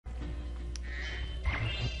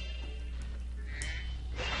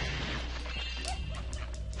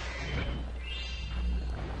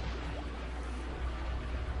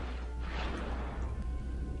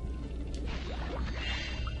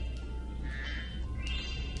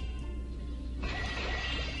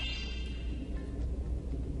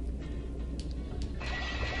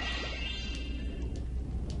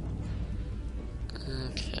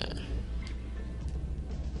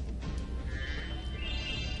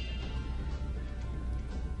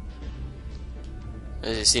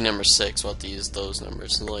As you see number 6, we'll have to use those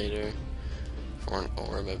numbers later for an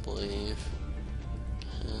orb, I believe.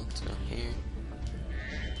 Okay, let's go here.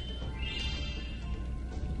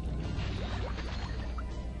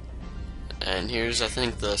 And here's, I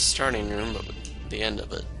think, the starting room, but the end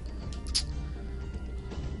of it.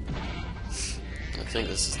 I think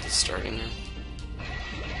this is the starting room.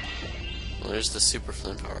 Well, there's the Super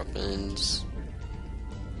Flame power-up, and... is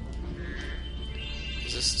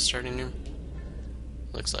this the starting room?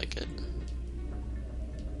 Looks like it.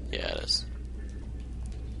 Yeah, it is.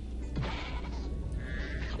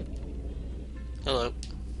 Hello.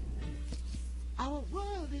 Our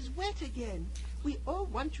world is wet again. We all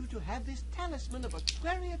want you to have this talisman of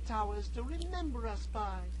Aquaria Towers to remember us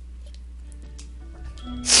by.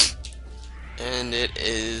 And it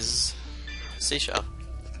is seashell.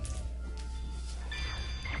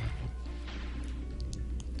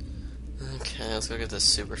 Okay, let's go get this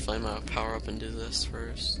Super Flame power up and do this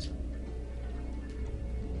first.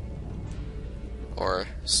 Or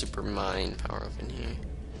Super Mine power up in here.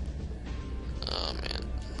 Oh man.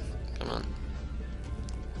 Come on.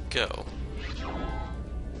 Go.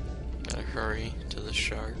 Gotta hurry to the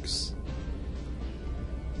sharks.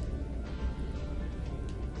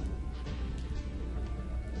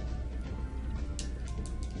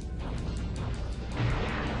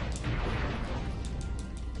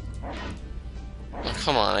 Oh,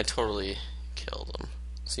 come on, I totally killed him.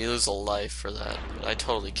 So you lose a life for that, but I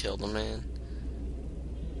totally killed him, man.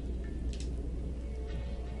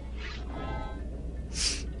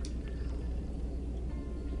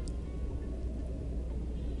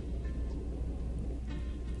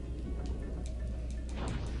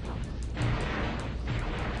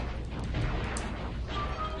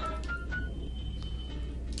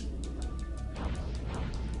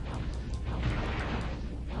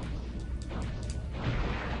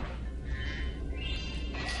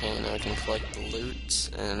 Okay, now we can collect the loot,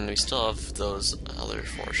 and we still have those other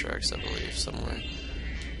 4 sharks, I believe, somewhere.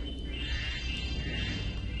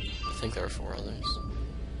 I think there are 4 others.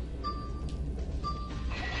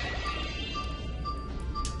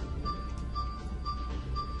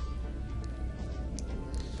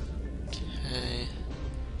 Okay.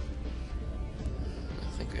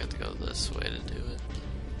 I think we have to go this way to do it.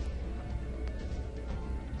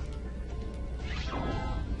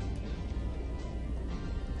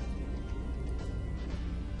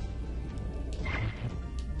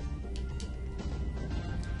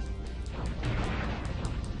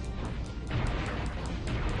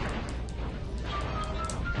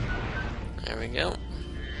 There we go.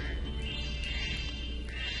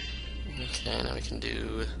 Okay, now we can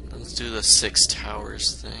do... let's do the 6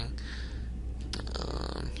 towers thing.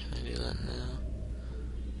 Can I do that now?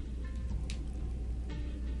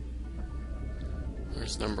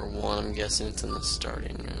 Where's number 1? I'm guessing it's in the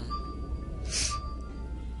starting room.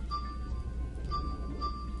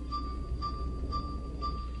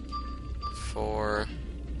 Four.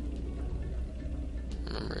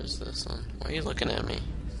 What number is this one? Why are you looking at me?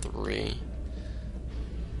 3.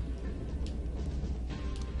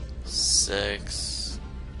 6.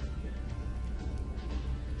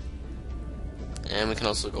 And we can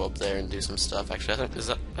also go up there and do some stuff. Actually, I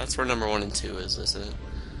think that's where number 1 and 2 is, isn't it?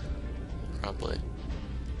 Probably.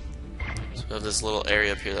 So we have this little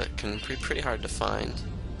area up here that can be pretty hard to find.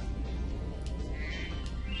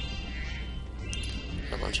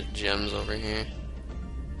 A bunch of gems over here.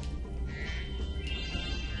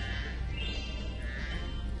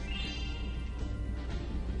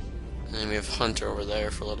 And then we have Hunter over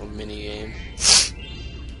there for a little mini game.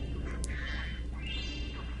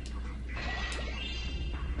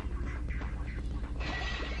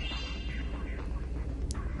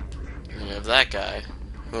 And we have that guy,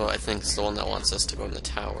 who I think is the one that wants us to go in the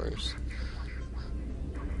towers.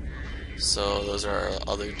 So those are our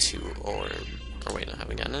other 2 orbs. Or wait, have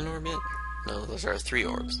we gotten an orb yet? No, those are our 3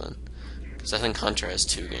 orbs then. Because I think Hunter has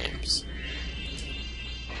 2 games.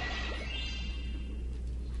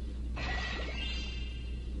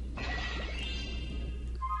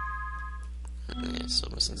 Yeah, still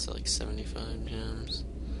missing like 75 gems.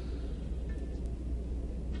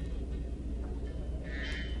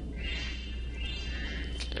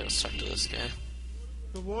 Okay, let's talk to this guy.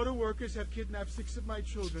 The water workers have kidnapped 6 of my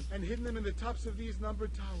children and hidden them in the tops of these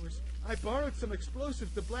numbered towers. I borrowed some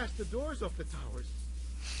explosives to blast the doors off the towers.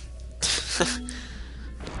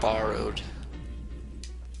 Borrowed.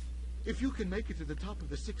 If you can make it to the top of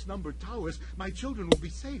the 6 numbered towers, my children will be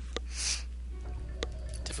safe.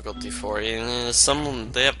 Difficulty 40.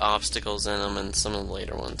 Some they have obstacles in them, and some of the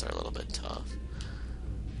later ones are a little bit tough.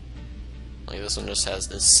 Like this one just has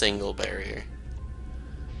this single barrier.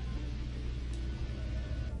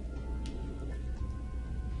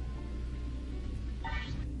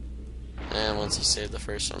 once you save the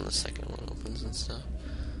first one, the second one opens and stuff.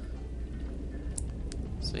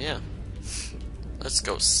 So yeah, let's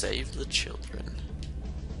go save the children.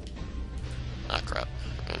 Ah crap,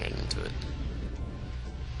 I ran into it.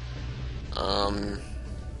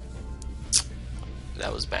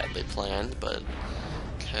 That was badly planned, but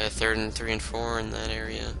okay, 3rd and 3 and 4 in that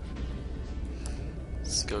area.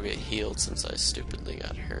 Let's go get healed since I stupidly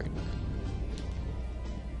got hurt.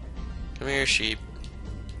 Come here, sheep.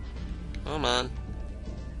 Come on.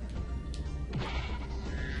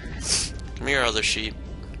 Come here, other sheep.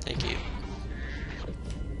 Thank you.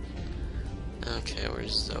 Okay,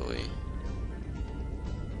 where's Zoe?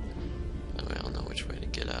 Oh, we all know which way to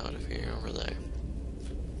get out of here, over there.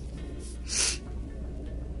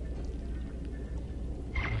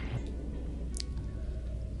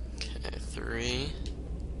 Okay, 3.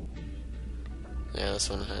 Yeah, this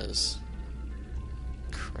one has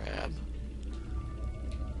crab.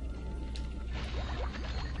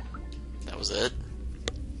 That was it.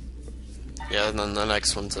 Yeah, and then the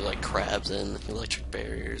next ones are like crabs and electric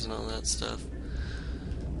barriers and all that stuff.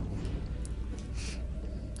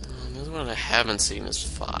 The other one I haven't seen is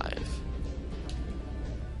 5.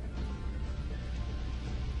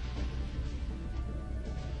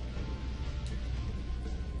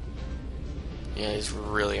 Yeah, these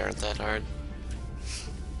really aren't that hard.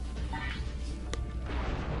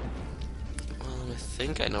 Well, I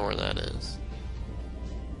think I know where that is.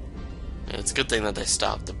 And it's a good thing that they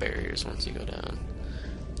stop the barriers once you go down.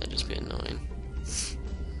 That'd just be annoying.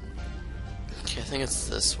 Okay, I think it's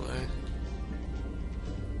this way.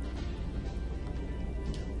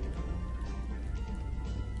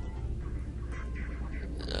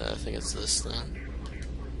 I think it's this then.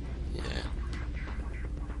 Yeah.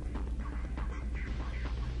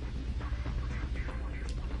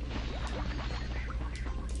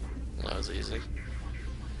 That was easy.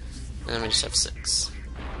 And then we just have 6.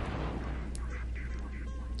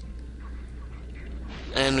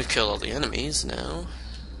 And we've killed all the enemies now.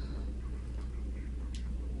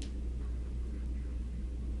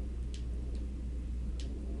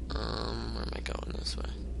 Where am I going this way?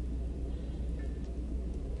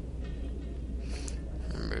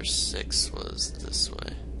 Number 6 was this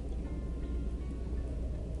way.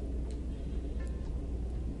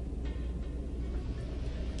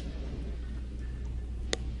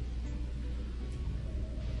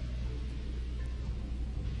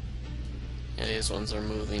 Yeah, these ones are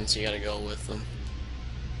moving, so you gotta go with them.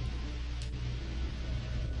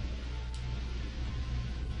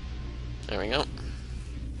 There we go.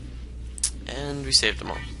 And we saved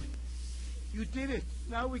them all. You did it!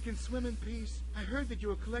 Now we can swim in peace. I heard that you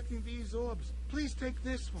were collecting these orbs. Please take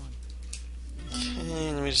this one. Okay,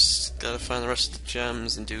 and we just gotta find the rest of the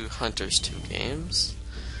gems and do Hunters 2 games.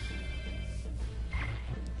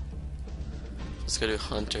 Let's go do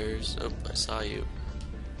Hunters. Oh, I saw you.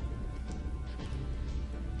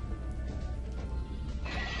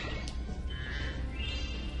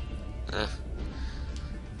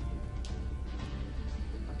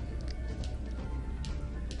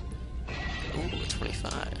 Ooh,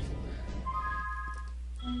 25.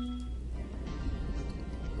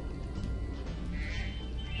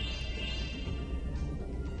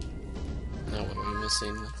 Now what are we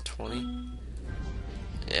missing? 20?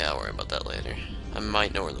 Yeah, I'll worry about that later. I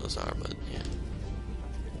might know where those are, but yeah.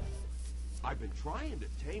 I've been trying to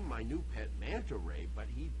tame my new pet manta ray, but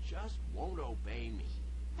he just won't obey me.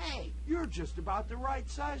 Hey, you're just about the right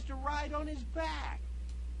size to ride on his back.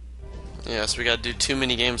 Yeah, so we gotta do 2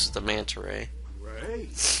 mini games with the manta ray.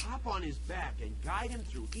 Great. Hop on his back and guide him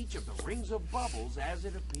through each of the rings of bubbles as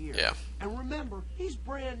it appears. Yeah. And remember, he's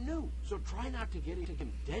brand new, so try not to get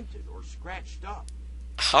him dented or scratched up.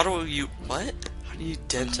 How do you... what? How do you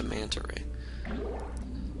dent a manta ray?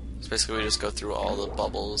 So basically we just go through all the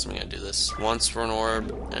bubbles, and we gotta do this once for an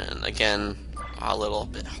orb, and again, a little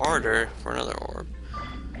bit harder for another orb.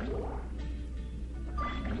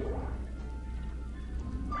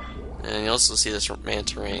 And you also see this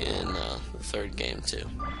manta ray in the 3rd game too.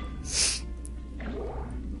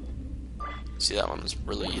 See, that one was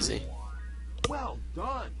really easy. Well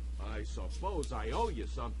done. I suppose I owe you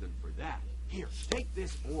something for that. Here, take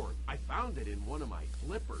this orb. I found it in one of my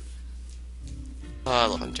flippers. Oh, I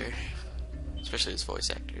love Hunter. Especially his voice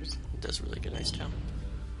actors. He does a really good, nice job.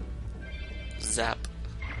 Zap.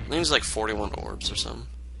 I think there's like 41 orbs or something.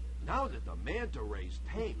 Now that the manta ray's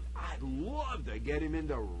tamed, I'd love to get him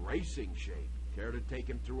into racing shape. Care to take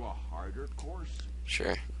him through a harder course?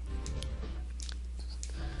 Sure.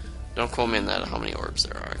 Don't quote me on that, how many orbs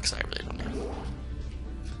there are, because I really don't know.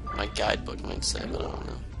 My guidebook might say, but I don't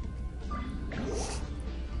know.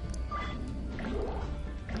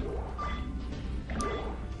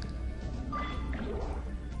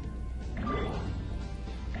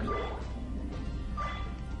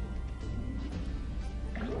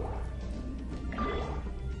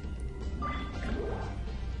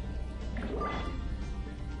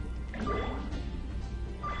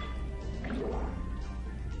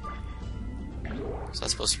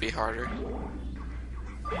 that's supposed to be harder.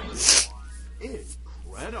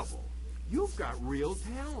 Incredible. You've got real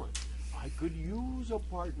talent. I could use a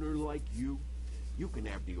partner like you. You can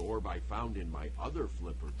have the orb I found in my other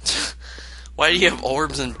flipper. Why do you have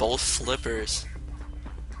orbs in both flippers?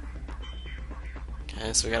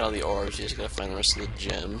 Okay, so we got all the orbs. You just gotta find the rest of the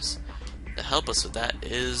gems. To help us with that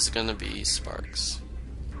is gonna be Sparks.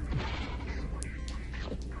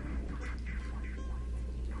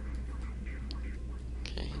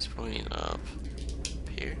 Okay, he's pointing up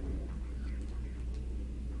here.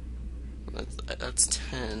 That's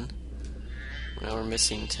 10. Now we're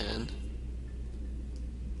missing 10.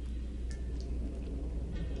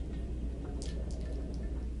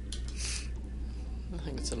 I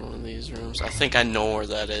think it's in one of these rooms. I think I know where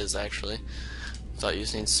that is, actually. Without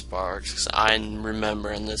using Sparks, because I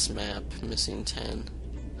remember in this map missing 10.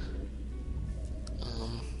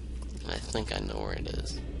 I think I know where it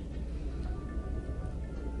is.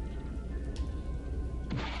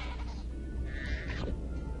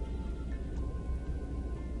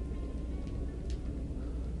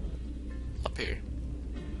 Up here.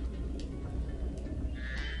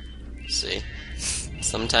 See?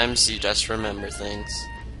 Sometimes you just remember things.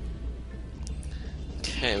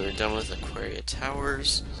 Okay, we're done with Aquaria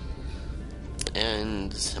Towers.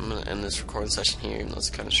 And I'm going to end this recording session here, even though it's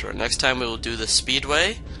kind of short. Next time we will do the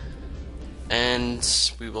Speedway,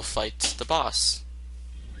 and we will fight the boss.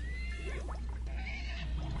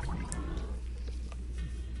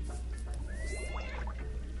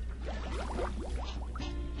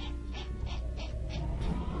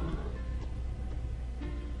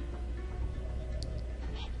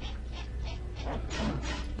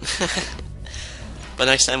 But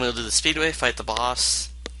next time we'll do the Speedway, fight the boss,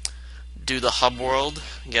 do the hub world,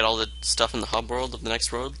 get all the stuff in the hub world of the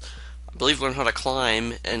next world. I believe learn how to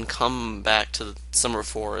climb and come back to the Summer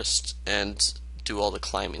Forest and do all the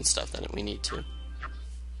climbing stuff that we need to.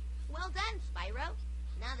 Well done, Spyro.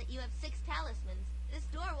 Now that you have 6 talismans, this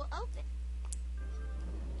door will open.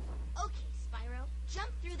 Okay, Spyro, jump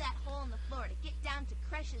through that hole in the floor to get down to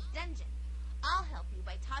Crash's dungeon. I'll help you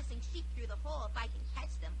by tossing sheep through the hole if I can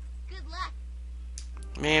catch them. Good luck.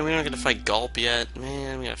 Man, we're not going to fight Gulp yet.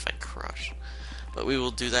 Man, we got to fight Crush. But we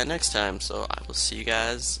will do that next time, so I will see you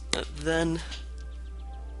guys then.